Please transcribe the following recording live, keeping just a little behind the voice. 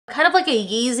kind of like a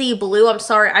Yeezy blue. I'm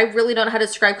sorry, I really don't know how to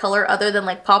describe color other than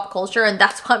like pop culture, and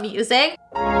that's what I'm using.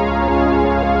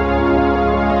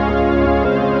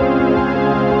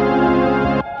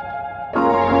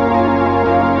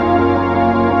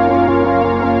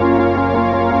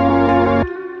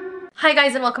 Hi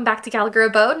guys, and welcome back to Gallagher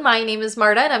Abode. My name is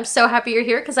Marta and I'm so happy you're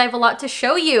here because I have a lot to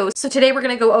show you. So today we're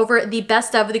going to go over the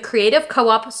best of the Creative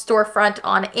Co-op storefront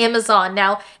on Amazon.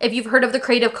 Now, if you've heard of the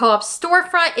Creative Co-op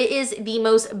storefront, it is the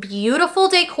most beautiful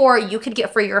decor you could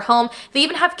get for your home. They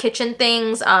even have kitchen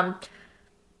things,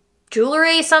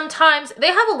 jewelry sometimes. They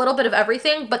have a little bit of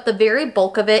everything, but the very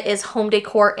bulk of it is home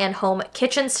decor and home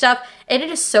kitchen stuff, and it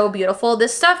is so beautiful.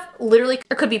 This stuff literally,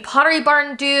 there could be Pottery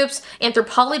Barn dupes,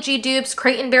 Anthropology dupes,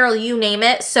 Crate and Barrel, you name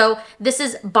it. So this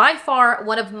is by far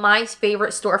one of my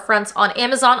favorite storefronts on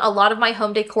Amazon. A lot of my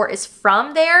home decor is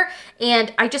from there,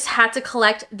 and I just had to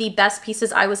collect the best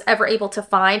pieces I was ever able to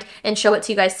find and show it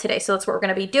to you guys today. So that's what we're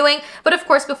going to be doing. But of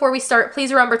course, before we start,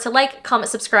 please remember to like, comment,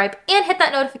 subscribe, and hit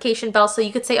that notification bell so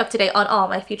you could stay up to date on all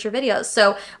my future videos.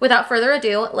 So without further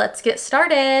ado, let's get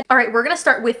started. All right, we're going to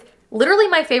start with literally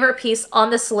my favorite piece on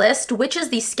this list, which is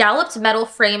the scalloped metal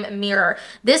frame mirror.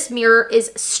 This mirror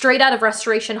is straight out of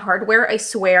Restoration Hardware, I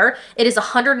swear. It is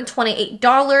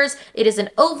 $128. It is an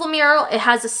oval mirror. It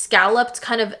has a scalloped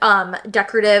kind of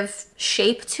decorative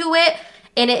shape to it,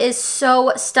 and it is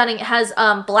so stunning. It has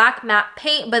black matte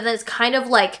paint, but then it's kind of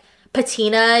like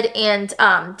patinaed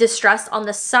and distressed on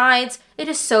the sides. It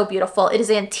is so beautiful. It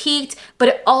is antiqued, but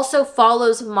it also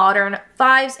follows modern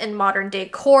vibes and modern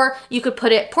decor. You could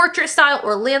put it portrait style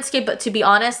or landscape, but to be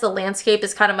honest, the landscape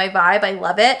is kind of my vibe. I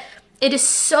love it. It is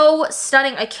so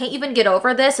stunning. I can't even get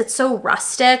over this. It's so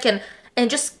rustic and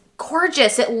just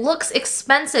gorgeous. It looks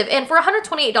expensive, and for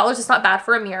 $128, it's not bad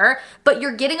for a mirror, but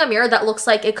you're getting a mirror that looks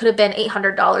like it could have been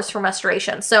 $800 from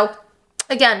Restoration. So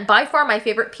again, by far my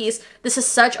favorite piece. This is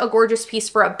such a gorgeous piece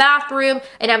for a bathroom,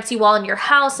 an empty wall in your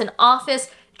house, an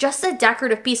office, just a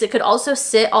decorative piece. It could also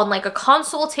sit on like a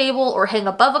console table or hang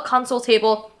above a console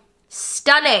table.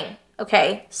 Stunning,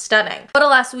 okay, stunning. But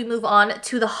alas, we move on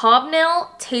to the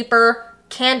hobnail taper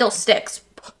candlesticks.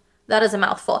 That is a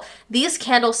mouthful. These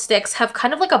candlesticks have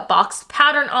kind of like a box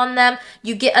pattern on them.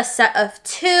 You get a set of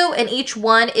 2, and each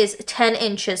one is 10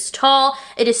 inches tall.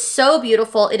 It is so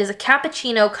beautiful. It is a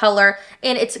cappuccino color,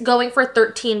 and it's going for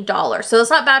 $13. So it's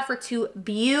not bad for 2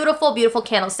 beautiful, beautiful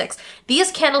candlesticks.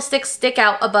 These candlesticks stick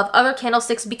out above other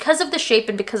candlesticks because of the shape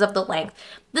and because of the length.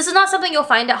 This is not something you'll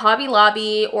find at Hobby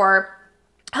Lobby or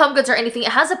Home Goods or anything. It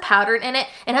has a pattern in it.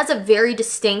 It has a very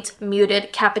distinct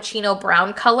muted cappuccino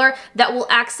brown color that will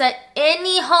accent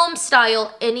any home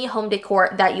style, any home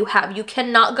decor that you have. You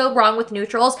cannot go wrong with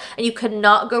neutrals, and you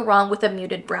cannot go wrong with a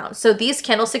muted brown. So these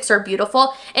candlesticks are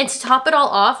beautiful, and to top it all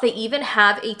off, they even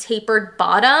have a tapered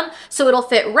bottom, so it'll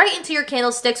fit right into your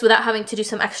candlesticks without having to do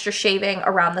some extra shaving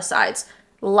around the sides.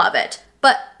 Love it.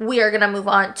 But we are going to move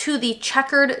on to the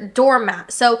checkered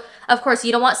doormat. So, of course,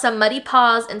 you don't want some muddy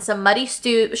paws and some muddy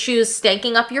shoes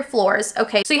stanking up your floors.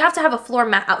 Okay, so you have to have a floor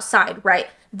mat outside, right?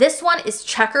 This one is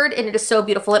checkered, and it is so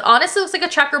beautiful. It honestly looks like a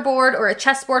checkerboard or a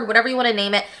chessboard, whatever you want to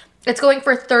name it. It's going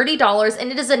for $30,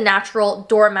 and it is a natural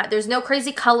doormat. There's no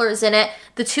crazy colors in it.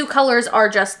 The 2 colors are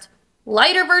just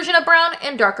lighter version of brown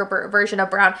and darker version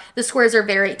of brown. The squares are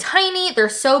very tiny. They're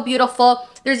so beautiful.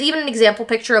 There's even an example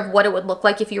picture of what it would look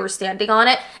like if you were standing on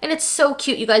it. And it's so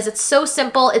cute, you guys. It's so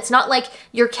simple. It's not like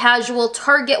your casual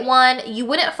Target one. You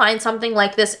wouldn't find something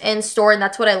like this in store, and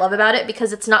that's what I love about it,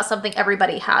 because it's not something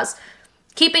everybody has.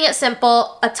 Keeping it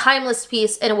simple, a timeless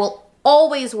piece, and it will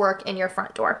always work in your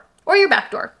front door or your back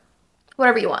door,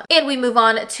 whatever you want. And we move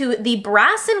on to the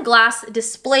brass and glass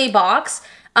display box.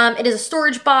 It is a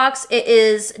storage box. It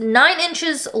is 9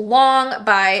 inches long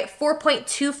by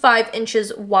 4.25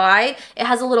 inches wide. It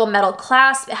has a little metal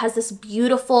clasp. It has this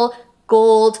beautiful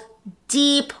gold,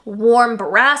 deep, warm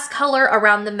brass color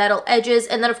around the metal edges.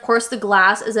 And then, of course, the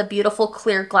glass is a beautiful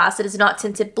clear glass. It is not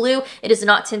tinted blue. It is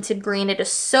not tinted green. It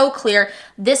is so clear.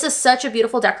 This is such a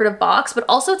beautiful decorative box, but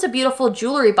also it's a beautiful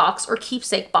jewelry box or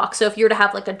keepsake box. So if you were to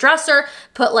have like a dresser,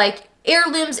 put like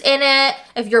heirlooms in it.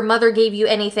 If your mother gave you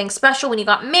anything special when you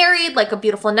got married, like a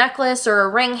beautiful necklace or a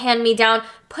ring hand-me-down,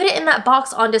 put it in that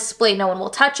box on display. No one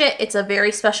will touch it. It's a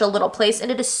very special little place,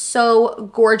 and it is so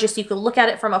gorgeous. You can look at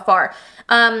it from afar.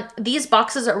 These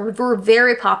boxes were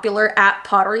very popular at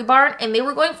Pottery Barn, and they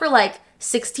were going for like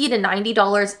 $60 to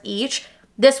 $90 each.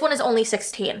 This one is only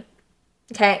 $16.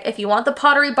 Okay, if you want the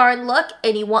Pottery Barn look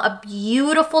and you want a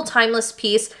beautiful timeless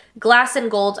piece, glass and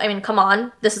gold, I mean, come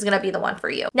on, this is gonna be the one for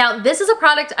you. Now, this is a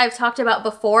product I've talked about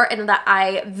before and that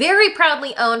I very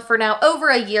proudly own for now over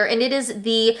a year, and it is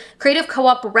the Creative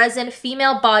Co-op Resin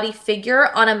Female Body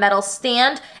Figure on a metal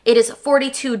stand. It is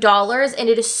 $42 and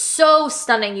it is so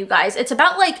stunning, you guys. It's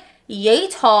about like yay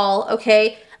tall,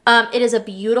 okay? It is a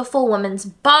beautiful woman's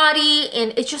body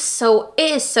and it is so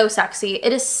sexy.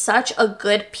 It is such a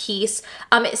good piece.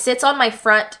 It sits on my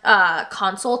front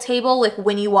console table, like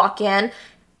when you walk in.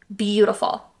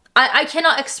 Beautiful. I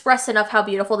cannot express enough how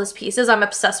beautiful this piece is. I'm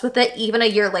obsessed with it. Even a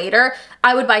year later,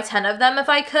 I would buy 10 of them if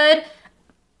I could,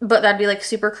 but that'd be like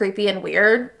super creepy and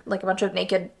weird, like a bunch of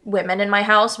naked women in my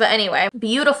house. But anyway,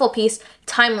 beautiful piece,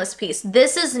 timeless piece.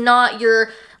 This is not your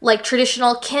like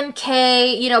traditional Kim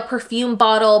K, you know, perfume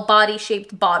bottle, body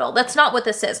shaped bottle. That's not what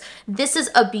this is. This is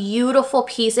a beautiful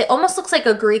piece. It almost looks like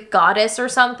a Greek goddess or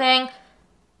something.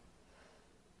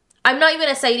 I'm not even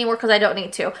gonna say anymore because I don't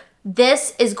need to.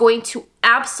 This is going to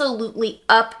absolutely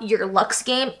up your luxe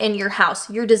game in your house,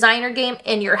 your designer game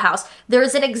in your house. There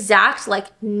is an exact, like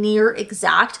near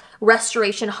exact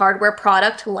restoration hardware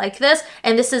product like this,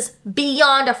 and this is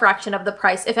beyond a fraction of the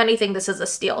price. If anything, this is a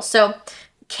steal. So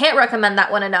can't recommend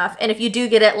that one enough. And if you do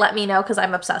get it, let me know because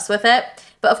I'm obsessed with it.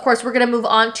 But of course, we're gonna move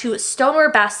on to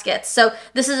stoneware baskets. So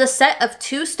this is a set of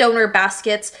 2 stoneware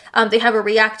baskets. They have a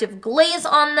reactive glaze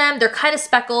on them. They're kind of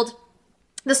speckled.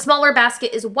 The smaller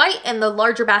basket is white and the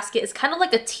larger basket is kind of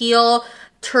like a teal,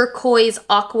 turquoise,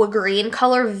 aqua green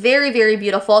color. Very, very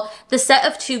beautiful. The set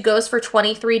of 2 goes for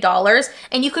 $23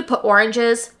 and you could put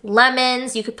oranges,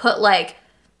 lemons, you could put like,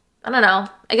 I don't know,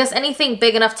 I guess anything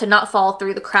big enough to not fall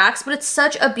through the cracks, but it's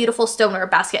such a beautiful stoneware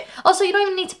basket. Also, you don't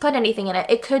even need to put anything in it.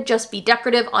 It could just be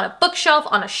decorative on a bookshelf,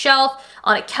 on a shelf,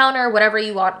 on a counter, whatever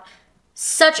you want.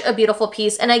 Such a beautiful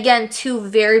piece. And again, 2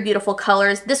 very beautiful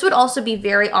colors. This would also be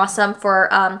very awesome for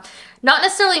not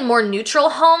necessarily more neutral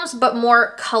homes, but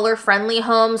more color-friendly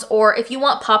homes, or if you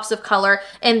want pops of color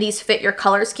and these fit your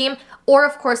color scheme. Or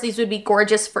of course, these would be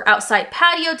gorgeous for outside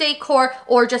patio decor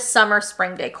or just summer,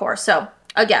 spring decor. So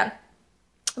again,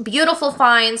 beautiful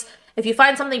finds. If you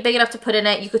find something big enough to put in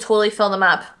it, you could totally fill them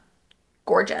up.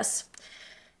 Gorgeous.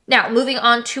 Now, moving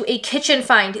on to a kitchen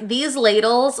find. These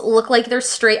ladles look like they're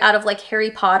straight out of like Harry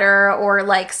Potter or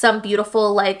like some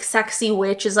beautiful like sexy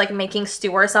witch is like making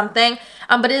stew or something.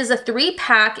 But it is a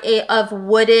 3-pack of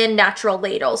wooden natural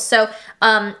ladles. So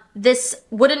this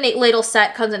wooden ladle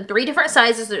set comes in 3 different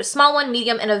sizes. There's a small one,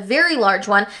 medium, and a very large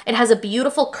one. It has a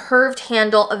beautiful curved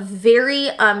handle, a very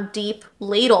deep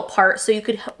ladle part. So you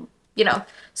could, you know,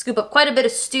 scoop up quite a bit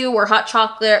of stew or hot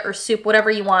chocolate or soup,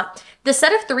 whatever you want. The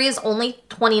set of 3 is only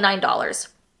 $29.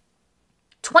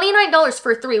 $29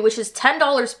 for 3, which is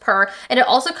 $10 per, and it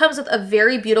also comes with a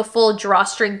very beautiful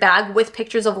drawstring bag with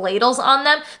pictures of ladles on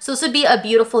them, so this would be a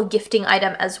beautiful gifting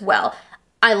item as well.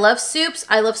 I love soups.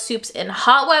 I love soups in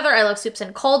hot weather. I love soups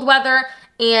in cold weather.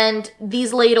 And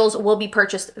these ladles will be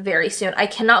purchased very soon. I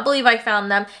cannot believe I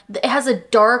found them. It has a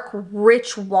dark,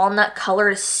 rich walnut color.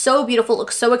 It is so beautiful. It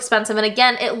looks so expensive. And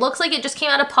again, it looks like it just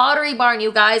came out of Pottery Barn,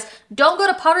 you guys. Don't go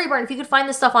to Pottery Barn if you could find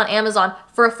this stuff on Amazon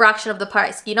for a fraction of the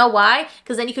price. You know why?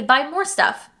 Because then you could buy more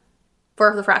stuff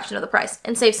for the fraction of the price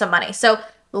and save some money. So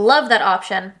love that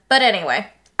option. But anyway,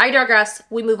 I digress.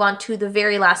 We move on to the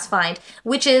very last find,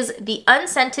 which is the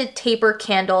unscented taper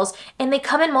candles, and they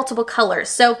come in multiple colors.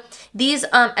 So these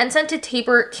unscented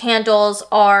taper candles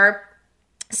are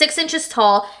 6 inches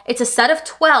tall. It's a set of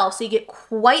 12, so you get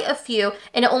quite a few,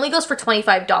 and it only goes for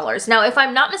 $25. Now, if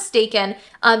I'm not mistaken,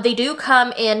 they do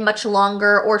come in much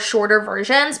longer or shorter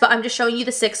versions, but I'm just showing you the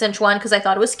 6-inch one because I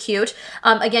thought it was cute.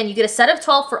 Again, you get a set of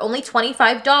 12 for only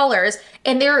 $25,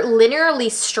 and they're linearly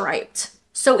striped.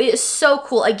 So it is so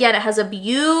cool. Again, it has a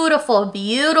beautiful,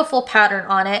 beautiful pattern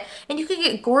on it, and you can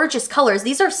get gorgeous colors.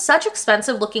 These are such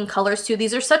expensive looking colors too.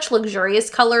 These are such luxurious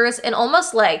colors and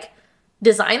almost like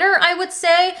designer, I would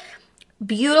say.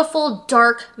 Beautiful,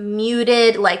 dark,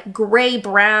 muted, like gray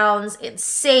browns and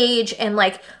sage and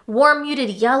like warm muted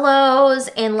yellows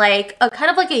and like a kind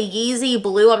of like a Yeezy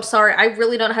blue. I'm sorry, I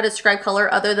really don't know how to describe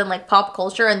color other than like pop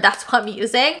culture, and that's what I'm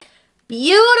using.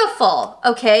 Beautiful,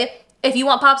 okay? If you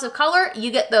want pops of color, you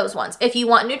get those ones. If you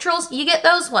want neutrals, you get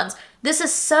those ones. This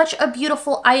is such a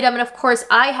beautiful item. And of course,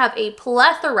 I have a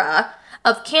plethora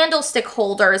of candlestick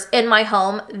holders in my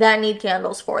home that need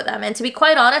candles for them. And to be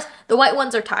quite honest, the white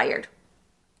ones are tired.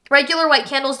 Regular white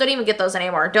candles, don't even get those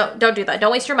anymore. Don't do that.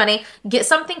 Don't waste your money. Get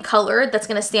something colored that's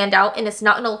gonna stand out, and it's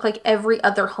not gonna look like every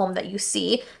other home that you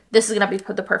see. This is gonna be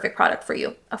the perfect product for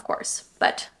you, of course.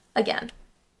 But again,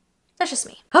 That's just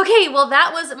me. Okay, well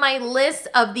that was my list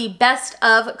of the best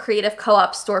of Creative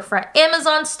Co-op storefront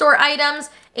Amazon store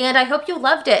items, and I hope you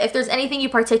loved it. If there's anything you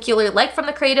particularly like from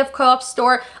the Creative Co-op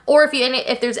store, or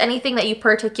if there's anything that you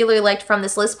particularly liked from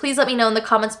this list, please let me know in the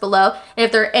comments below. And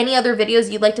if there are any other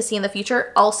videos you'd like to see in the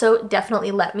future, also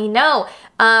definitely let me know.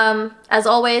 As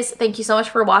always, thank you so much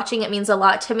for watching. It means a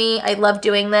lot to me. I love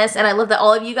doing this, and I love that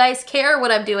all of you guys care what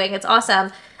I'm doing. It's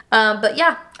awesome. But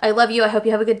yeah, I love you. I hope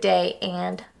you have a good day,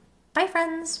 and bye,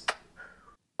 friends.